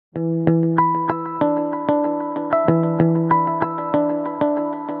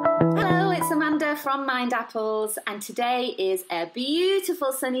from Mindapples, and today is a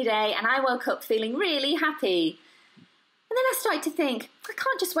beautiful sunny day and I woke up feeling really happy. And then I started to think, I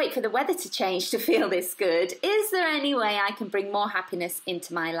can't just wait for the weather to change to feel this good. Is there any way I can bring more happiness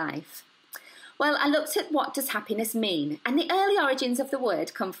into my life? Well, I looked at what does happiness mean, and the early origins of the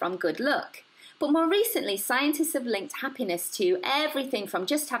word come from good luck. But more recently, scientists have linked happiness to everything from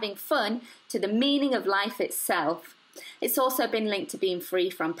just having fun to the meaning of life itself. It's also been linked to being free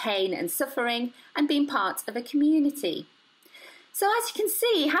from pain and suffering and being part of a community. So as you can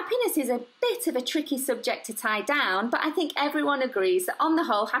see, happiness is a bit of a tricky subject to tie down, but I think everyone agrees that on the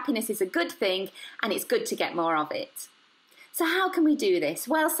whole, happiness is a good thing and it's good to get more of it. So how can we do this?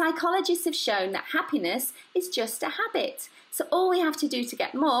 Well, psychologists have shown that happiness is just a habit. So all we have to do to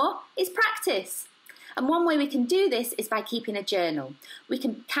get more is practice. And one way we can do this is by keeping a journal. We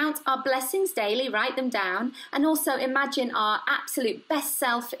can count our blessings daily, write them down, and also imagine our absolute best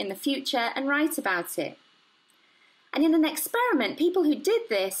self in the future and write about it. And in an experiment, people who did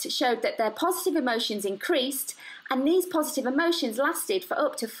this showed that their positive emotions increased, and these positive emotions lasted for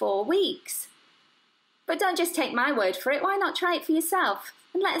up to 4 weeks. But don't just take my word for it, why not try it for yourself?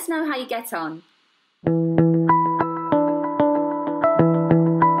 And let us know how you get on.